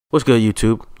What's good,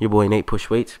 YouTube? Your boy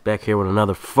Natepushweights back here with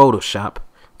another Photoshop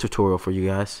tutorial for you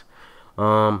guys.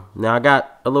 Now I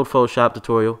got a little Photoshop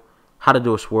tutorial, how to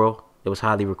do a swirl. It was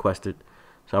highly requested,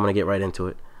 so I'm gonna get right into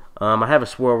it. I have a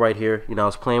swirl right here. I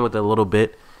was playing with it a little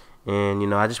bit,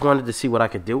 and I just wanted to see what I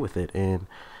could do with it, and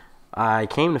I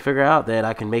came to figure out that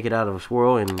I can make it out of a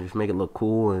swirl and just make it look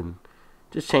cool and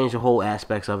just change the whole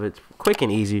aspects of it. It's quick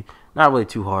and easy, not really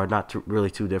too hard, not really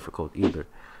too difficult either.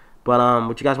 But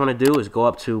what you guys want to do is go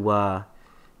up to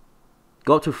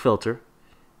filter,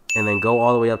 and then go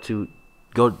all the way up to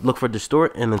look for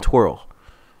distort and then twirl.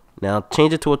 Now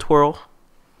change it to a twirl,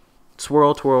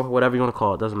 swirl, twirl, whatever you want to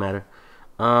call it, doesn't matter.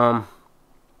 And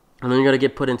then you're gonna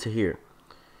get put into here.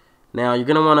 Now you're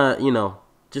gonna want to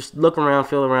just look around,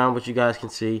 feel around what you guys can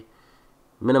see.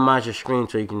 Minimize your screen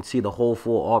so you can see the whole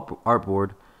full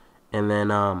artboard, and then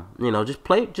just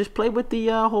play with the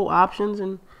whole options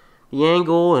and the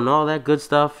angle and all that good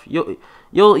stuff.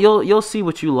 You'll see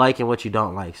what you like and what you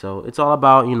don't like. So it's all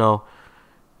about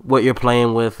what you're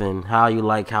playing with and how you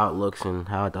like how it looks and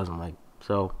how it doesn't like.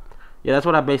 So yeah, that's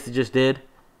what I basically just did.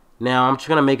 Now I'm just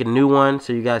gonna make a new one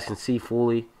so you guys can see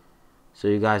fully, so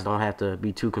you guys don't have to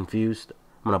be too confused.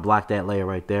 I'm gonna block that layer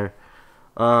right there.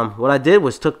 What I did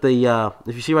was took the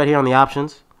if you see right here on the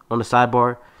options on the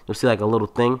sidebar, you'll see like a little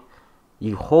thing.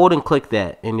 You hold and click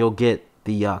that, and you'll get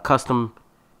the custom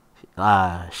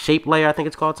shape layer, I think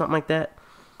it's called, something like that.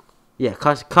 Yeah,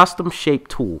 custom shape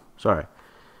tool. Sorry.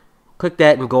 Click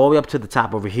that and go all the way up to the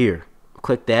top over here.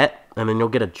 Click that, and then you'll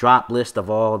get a drop list of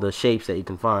all the shapes that you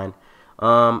can find.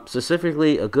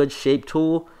 Specifically, a good shape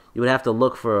tool, you would have to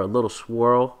look for a little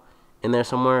swirl in there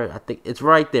somewhere. I think it's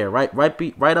right there,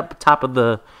 right up top of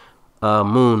the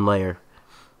moon layer,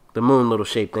 the moon little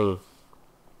shape thingy.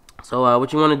 So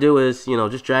what you want to do is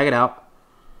just drag it out,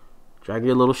 drag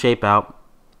your little shape out.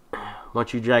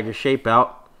 Once you drag your shape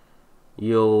out,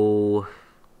 you're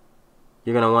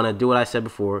gonna want to do what I said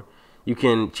before. You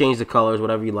can change the colors,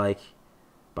 whatever you like,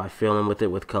 by filling with it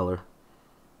with color.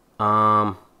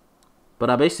 But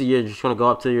basically you're just gonna go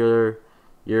up to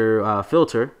your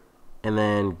filter, and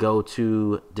then go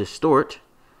to distort,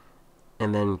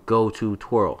 and then go to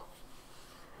twirl.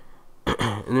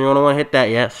 And you're gonna want to hit that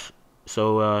yes,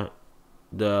 so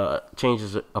the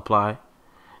changes apply,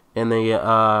 and then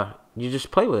you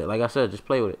just play with it. Like I said, just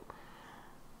play with it.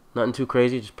 Nothing too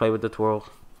crazy. Just play with the twirl,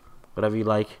 whatever you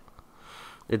like.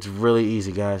 It's really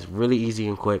easy, guys. Really easy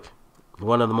and quick.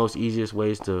 One of the most easiest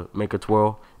ways to make a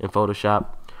twirl in Photoshop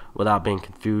without being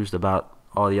confused about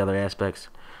all the other aspects.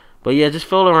 But yeah, just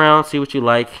fill it around, see what you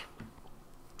like,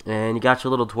 and you got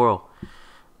your little twirl.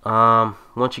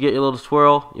 Once you get your little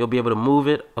twirl, you'll be able to move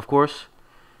it, of course.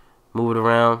 Move it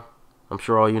around. I'm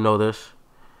sure all you know this.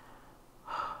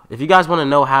 If you guys want to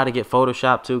know how to get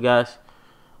Photoshop too, guys,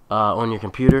 on your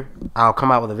computer, I'll come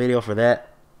out with a video for that.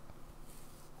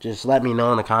 Just let me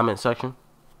know in the comment section.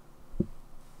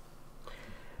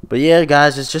 But yeah,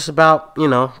 guys, it's just about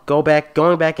going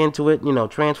back into it,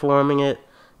 transforming it,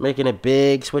 making it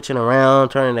big, switching around,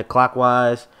 turning it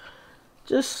clockwise.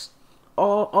 Just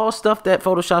all stuff that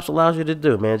Photoshop allows you to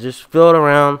do, man. Just fill it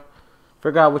around,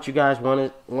 figure out what you guys want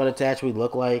it to actually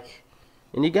look like,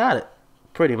 and you got it,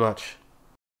 pretty much.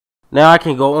 Now I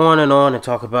can go on and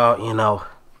talk about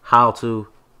how to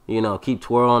keep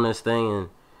twirling this thing and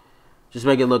just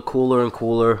make it look cooler and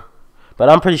cooler. But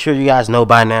I'm pretty sure you guys know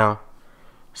by now.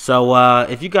 So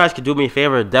if you guys could do me a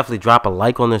favor, definitely drop a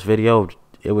like on this video.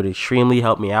 It would extremely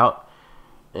help me out.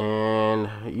 And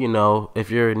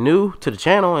if you're new to the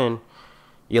channel and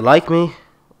you like me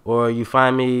or you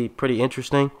find me pretty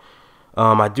interesting,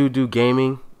 I do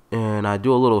gaming, and I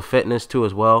do a little fitness too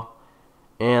as well.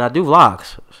 And I do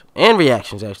vlogs and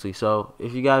reactions, actually. So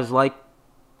if you guys like,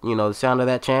 the sound of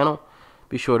that channel,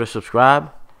 be sure to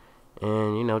subscribe.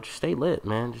 And, just stay lit,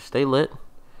 man. Just stay lit.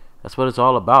 That's what it's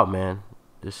all about, man.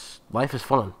 Life is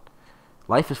fun.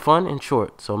 Life is fun and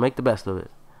short, so make the best of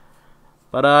it.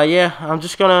 But, yeah, I'm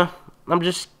just gonna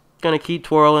keep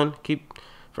twirling, keep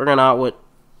figuring out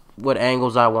what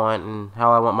angles I want and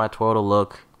how I want my twirl to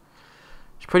look.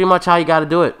 It's pretty much how you gotta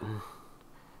do it.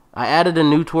 I added a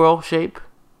new twirl shape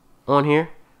on here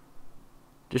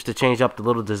just to change up the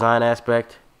little design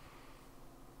aspect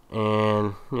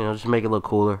and just make it look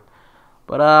cooler.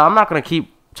 But I'm not gonna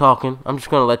keep talking. I'm just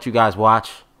gonna let you guys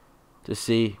watch to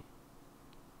see.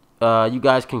 You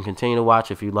guys can continue to watch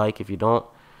if you like. If you don't,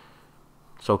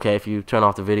 it's okay if you turn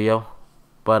off the video.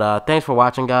 But thanks for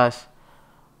watching, guys.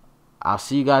 I'll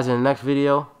see you guys in the next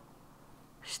video.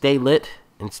 Stay lit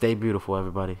and stay beautiful,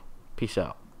 everybody. Peace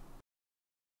out.